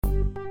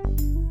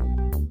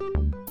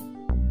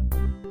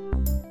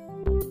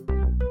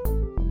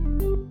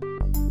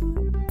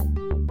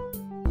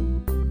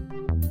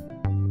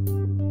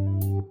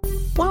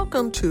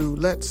Welcome to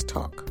Let's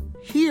Talk.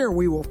 Here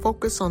we will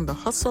focus on the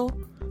hustle,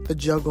 the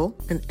juggle,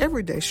 and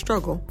everyday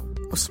struggle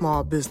of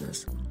small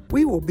business.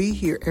 We will be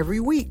here every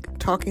week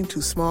talking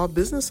to small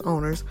business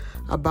owners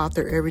about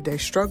their everyday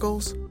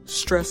struggles,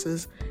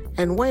 stresses,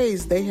 and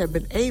ways they have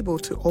been able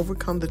to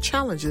overcome the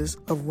challenges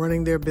of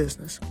running their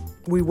business.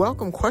 We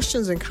welcome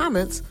questions and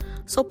comments,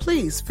 so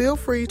please feel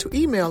free to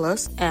email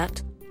us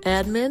at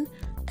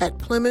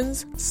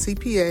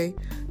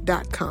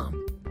admin@PlemonsCPA.com.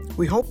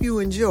 We hope you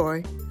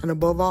enjoy, and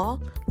above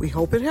all, we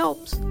hope it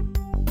helps.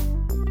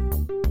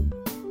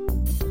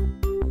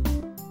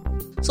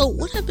 So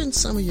what have been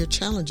some of your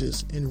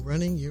challenges in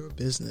running your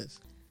business?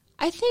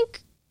 I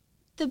think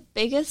the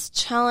biggest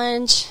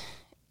challenge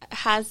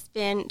has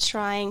been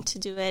trying to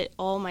do it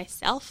all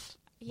myself.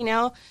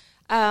 I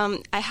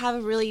have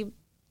a really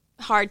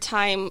hard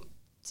time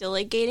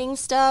delegating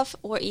stuff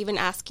or even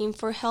asking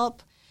for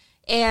help.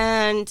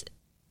 And,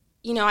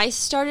 I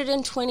started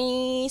in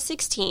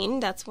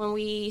 2016. That's when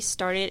we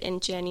started in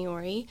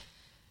January.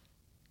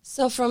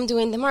 So from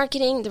doing the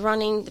marketing, the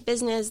running the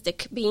business,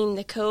 being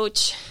the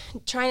coach,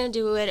 trying to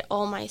do it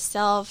all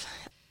myself,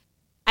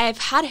 I've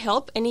had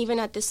help, and even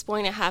at this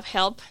point I have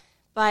help,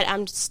 but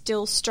I'm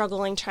still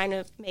struggling trying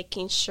to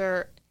making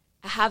sure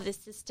I have the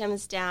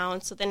systems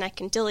down so then I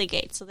can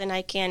delegate, so then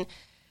I can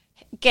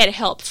get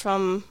help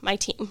from my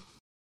team.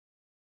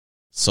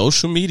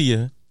 Social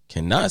media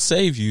cannot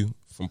save you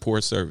from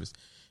poor service.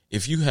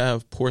 If you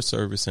have poor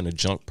service and a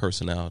junk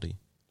personality,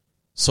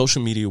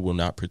 social media will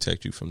not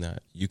protect you from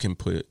that. You can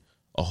put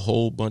a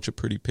whole bunch of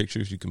pretty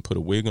pictures. You can put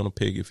a wig on a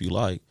pig if you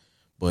like.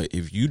 But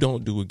if you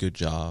don't do a good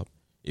job,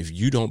 if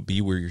you don't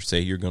be where you say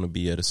you're going to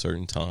be at a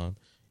certain time,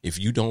 if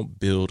you don't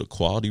build a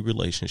quality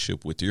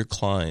relationship with your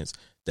clients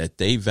that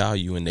they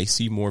value and they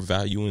see more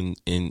value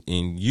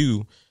in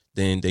you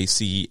than they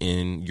see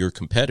in your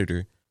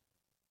competitor,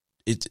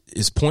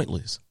 it's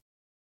pointless.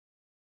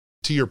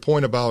 To your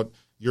point about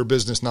your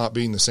business not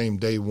being the same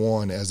day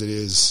one as it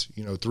is,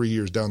 3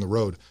 years down the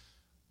road,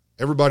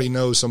 everybody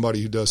knows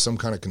somebody who does some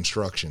kind of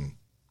construction.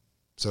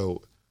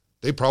 So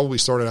they probably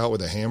started out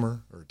with a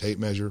hammer or a tape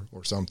measure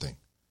or something.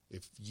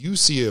 If you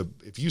see a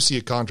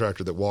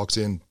contractor that walks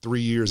in 3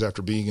 years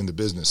after being in the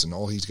business and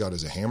all he's got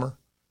is a hammer,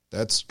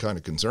 that's kind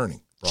of concerning,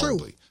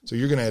 probably. True. So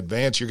you're going to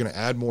advance, you're going to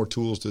add more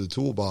tools to the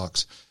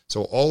toolbox.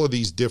 So all of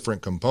these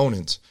different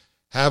components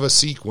have a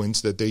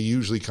sequence that they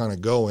usually kind of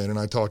go in, and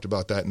I talked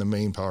about that in the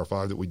main Power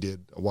 5 that we did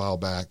a while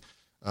back.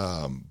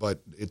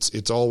 But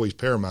it's always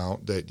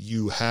paramount that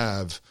you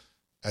have,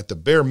 at the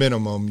bare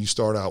minimum, you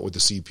start out with the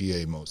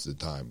CPA most of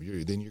the time.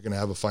 Then you're going to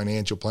have a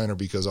financial planner,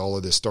 because all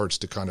of this starts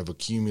to kind of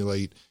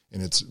accumulate,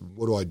 and it's,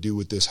 what do I do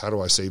with this? How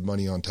do I save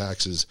money on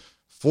taxes,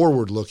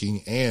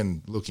 forward-looking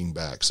and looking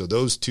back? So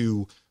those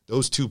two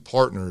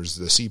partners,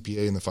 the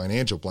CPA and the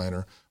financial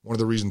planner, one of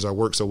the reasons I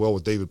work so well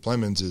with David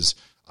Plemons is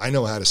I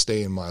know how to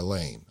stay in my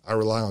lane. I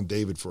rely on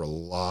David for a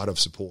lot of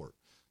support.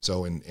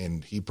 So,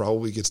 and he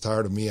probably gets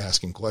tired of me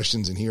asking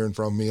questions and hearing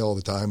from me all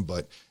the time,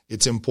 but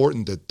it's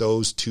important that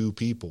those two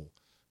people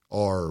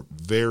are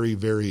very,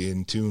 very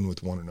in tune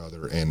with one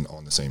another and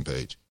on the same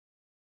page.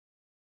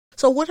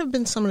 So what have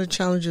been some of the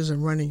challenges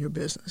in running your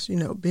business?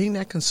 Being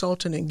that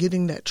consultant and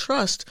getting that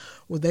trust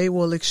where they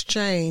will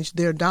exchange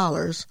their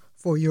dollars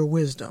for your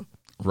wisdom.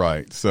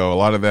 Right. So a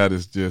lot of that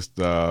is just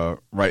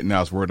right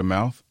now it's word of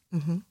mouth.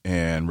 Mm-hmm.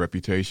 And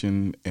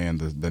reputation and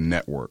the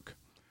network.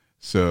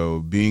 So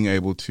being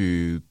able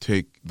to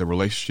take the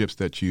relationships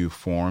that you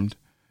formed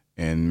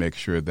and make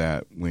sure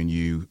that when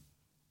you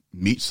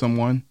meet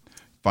someone,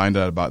 find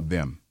out about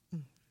them.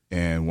 Mm-hmm.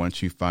 And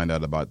once you find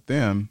out about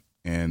them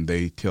and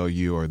they tell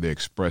you or they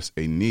express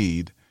a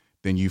need,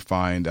 then you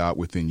find out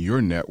within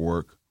your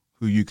network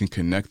who you can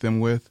connect them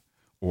with,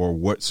 or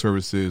what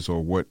services or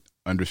what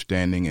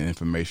understanding and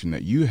information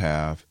that you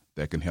have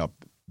that can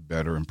help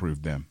better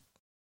improve them.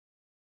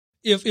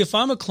 If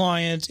I'm a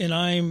client and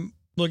I'm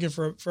looking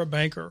for a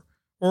banker,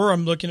 or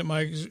I'm looking at my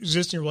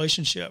existing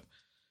relationship,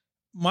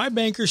 my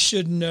banker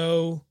should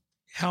know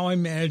how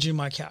I'm managing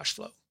my cash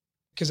flow,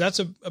 because that's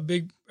a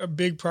big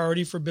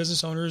priority for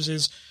business owners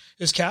is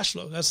cash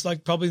flow. That's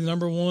like probably the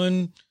number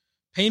one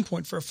pain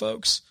point for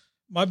folks.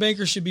 My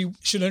banker should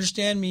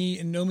understand me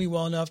and know me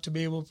well enough to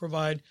be able to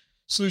provide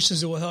solutions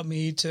that will help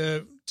me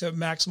to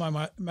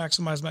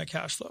maximize my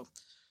cash flow.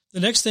 The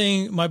next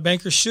thing my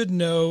banker should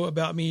know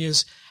about me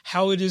is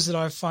how it is that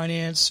I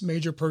finance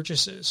major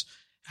purchases.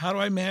 How do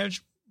I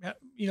manage,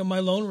 my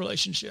loan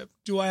relationship?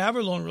 Do I have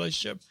a loan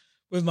relationship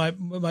with my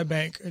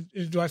bank?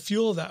 Do I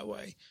feel that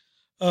way?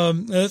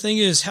 The other thing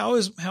is how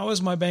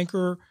is my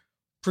banker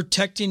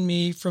protecting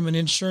me from an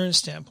insurance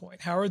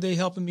standpoint? How are they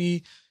helping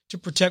me to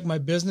protect my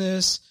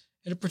business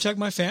and to protect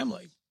my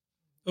family?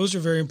 Those are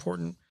very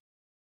important.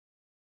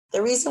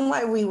 The reason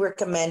why we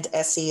recommend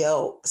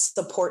SEO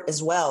support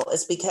as well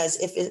is because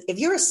if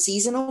you're a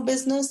seasonal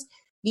business,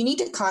 you need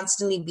to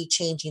constantly be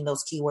changing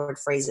those keyword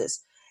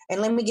phrases.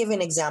 And let me give you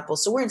an example.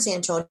 So we're in San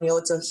Antonio.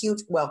 It's a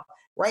huge, well,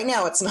 right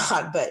now it's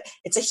not, but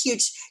it's a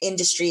huge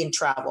industry in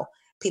travel.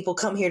 People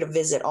come here to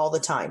visit all the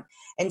time.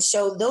 And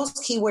so those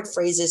keyword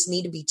phrases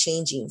need to be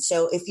changing.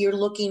 So if you're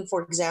looking,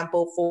 for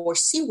example, for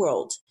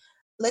SeaWorld,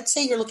 let's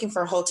say you're looking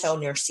for a hotel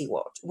near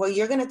SeaWorld. Well,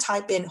 you're going to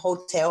type in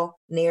hotel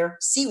near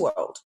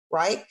SeaWorld,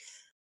 right?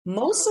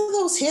 Most of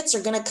those hits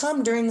are going to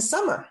come during the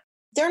summer.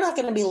 They're not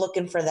going to be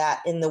looking for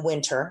that in the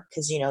winter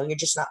because, you're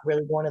just not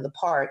really going to the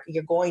park.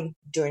 You're going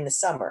during the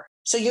summer.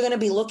 So you're going to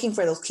be looking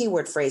for those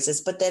keyword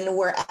phrases. But then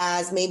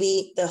whereas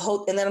maybe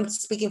and then I'm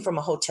speaking from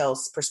a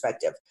hotel's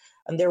perspective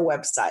on their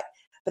website.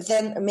 But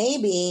then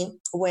maybe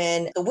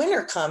when the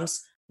winter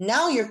comes,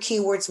 now your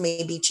keywords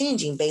may be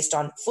changing based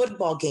on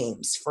football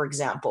games, for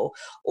example,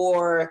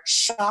 or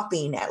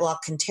shopping at La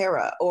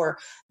Cantera, or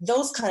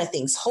those kind of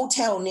things,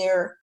 hotel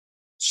near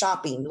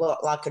shopping,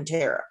 La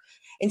Cantera.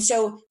 And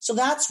so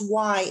that's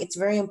why it's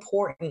very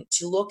important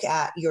to look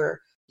at your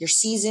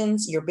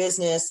seasons, your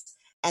business,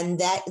 and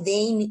that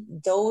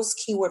those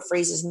keyword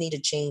phrases need to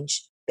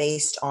change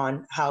based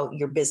on how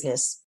your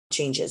business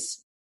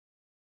changes.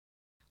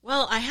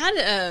 Well, I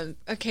had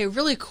a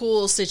really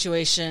cool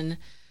situation.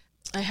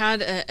 I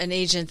had an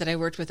agent that I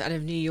worked with out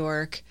of New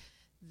York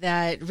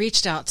that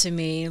reached out to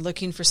me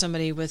looking for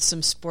somebody with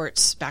some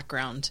sports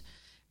background.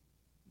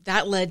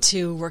 That led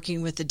to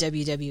working with the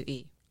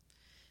WWE,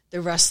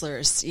 the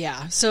wrestlers.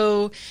 Yeah.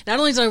 So not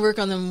only did I work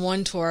on them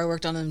one tour, I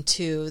worked on them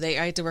two. I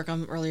had to work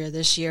on them earlier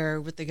this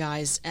year with the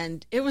guys.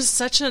 And it was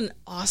such an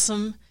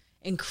awesome,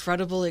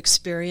 incredible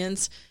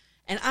experience.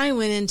 And I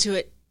went into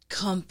it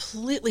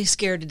completely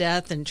scared to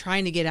death and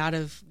trying to get out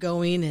of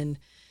going and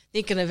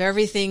thinking of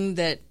everything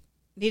that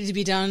needed to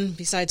be done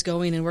besides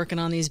going and working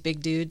on these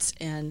big dudes.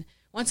 And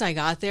once I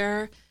got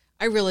there,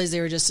 I realized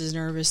they were just as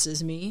nervous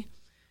as me.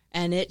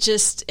 And it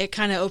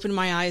kind of opened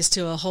my eyes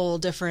to a whole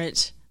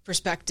different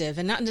perspective,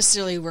 and not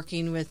necessarily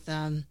working with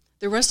the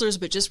wrestlers,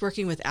 but just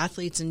working with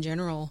athletes in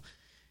general,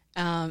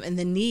 and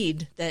the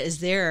need that is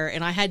there.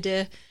 And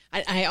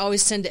I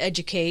always tend to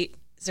educate.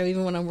 So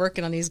even when I'm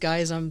working on these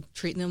guys, I'm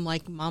treating them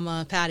like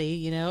Mama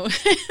Patty,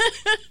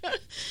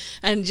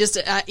 and just,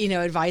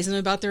 advising them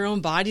about their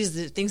own bodies,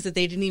 the things that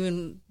they didn't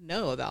even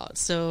know about.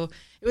 So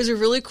it was a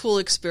really cool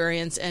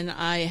experience. And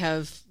I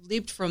have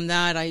leaped from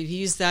that. I've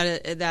used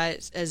that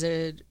as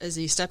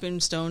a stepping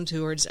stone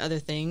towards other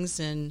things.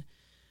 And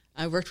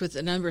I worked with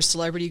a number of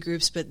celebrity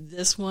groups, but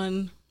this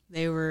one,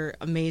 they were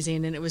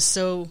amazing. And it was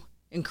so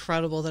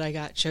incredible that I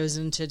got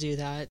chosen to do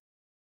that.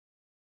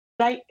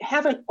 I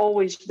haven't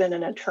always been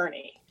an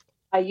attorney.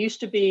 I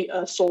used to be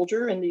a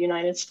soldier in the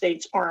United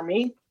States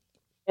Army.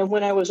 And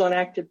when I was on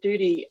active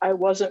duty, I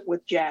wasn't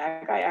with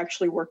JAG. I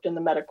actually worked in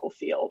the medical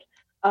field.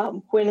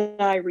 When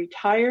I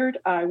retired,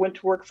 I went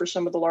to work for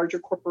some of the larger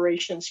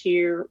corporations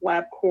here,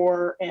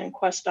 LabCorp and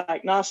Quest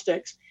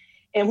Diagnostics.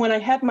 And when I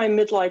had my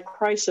midlife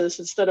crisis,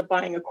 instead of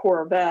buying a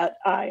Corvette,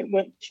 I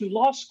went to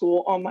law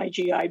school on my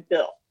GI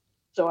Bill.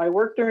 So I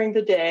worked during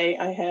the day.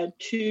 I had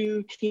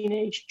 2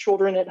 teenage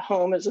children at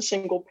home as a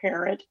single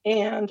parent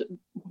and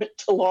went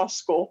to law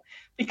school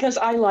because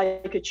I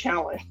like a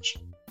challenge.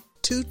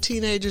 2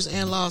 teenagers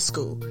and law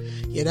school.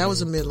 Yeah, that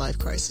was a midlife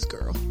crisis,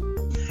 girl.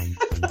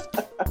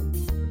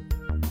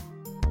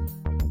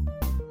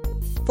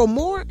 For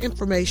more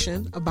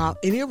information about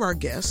any of our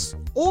guests,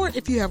 or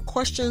if you have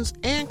questions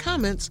and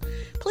comments,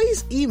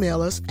 please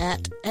email us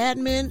at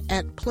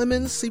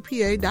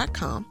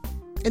admin@PlemonsCPA.com.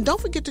 And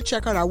don't forget to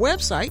check out our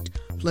website,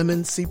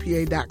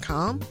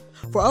 PlemonsCPA.com,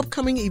 for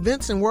upcoming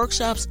events and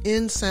workshops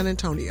in San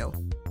Antonio.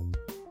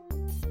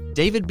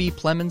 David B.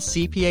 Plemons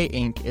CPA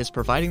Inc. is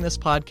providing this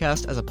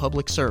podcast as a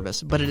public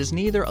service, but it is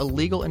neither a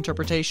legal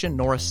interpretation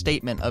nor a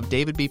statement of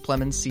David B.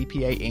 Plemons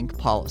CPA Inc.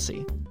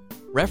 policy.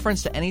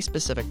 Reference to any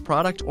specific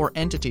product or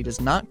entity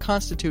does not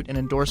constitute an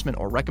endorsement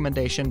or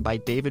recommendation by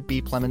David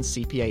B. Plemons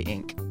CPA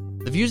Inc.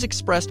 The views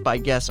expressed by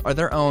guests are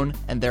their own,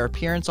 and their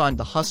appearance on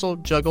the Hustle,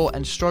 Juggle,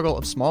 and Struggle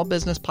of Small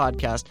Business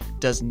podcast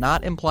does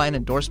not imply an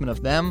endorsement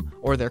of them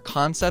or their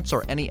concepts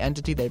or any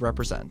entity they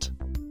represent.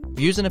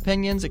 Views and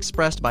opinions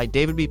expressed by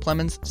David B.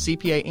 Plemons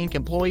CPA Inc.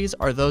 employees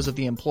are those of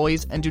the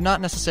employees and do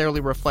not necessarily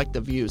reflect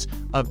the views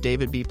of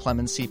David B.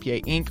 Plemons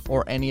CPA Inc.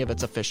 or any of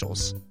its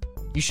officials.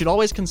 You should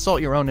always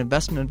consult your own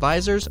investment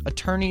advisors,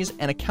 attorneys,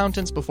 and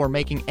accountants before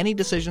making any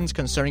decisions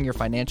concerning your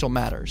financial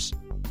matters.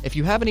 If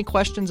you have any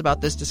questions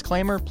about this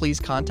disclaimer, please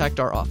contact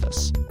our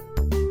office.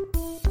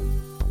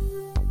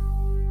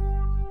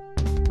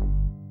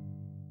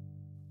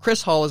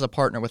 Chris Hall is a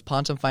partner with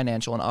Pontum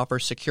Financial and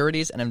offers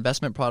securities and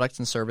investment products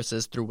and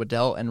services through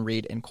Waddell &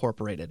 Reed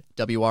Incorporated,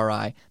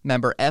 WRI,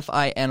 member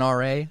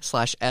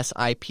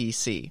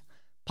FINRA/SIPC.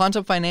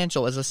 Pontum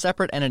Financial is a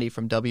separate entity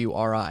from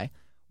WRI.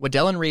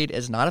 Waddell & Reed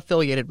is not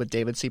affiliated with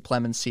David C.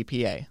 Plemons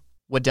CPA.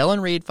 Waddell &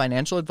 Reed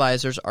financial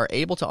advisors are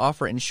able to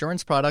offer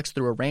insurance products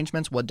through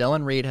arrangements Waddell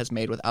 & Reed has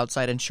made with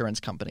outside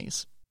insurance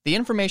companies. The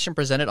information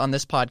presented on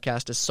this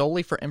podcast is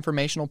solely for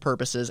informational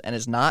purposes and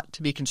is not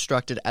to be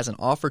construed as an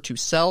offer to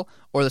sell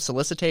or the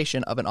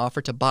solicitation of an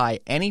offer to buy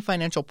any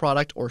financial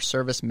product or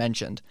service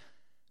mentioned.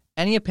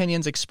 Any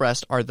opinions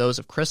expressed are those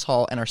of Chris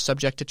Hall and are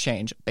subject to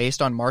change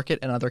based on market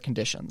and other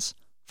conditions.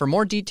 For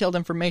more detailed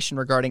information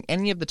regarding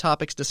any of the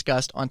topics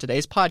discussed on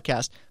today's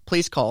podcast,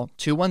 please call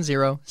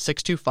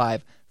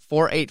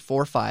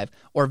 210-625-4845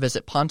 or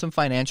visit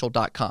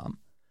pontumfinancial.com.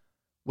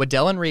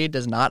 Waddell & Reed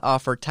does not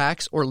offer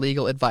tax or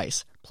legal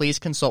advice. Please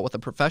consult with a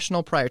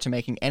professional prior to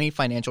making any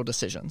financial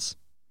decisions.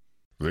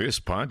 This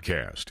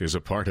podcast is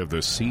a part of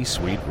the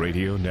C-Suite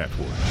Radio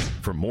Network.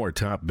 For more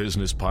top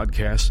business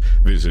podcasts,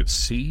 visit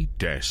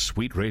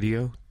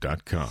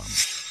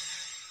c-suiteradio.com.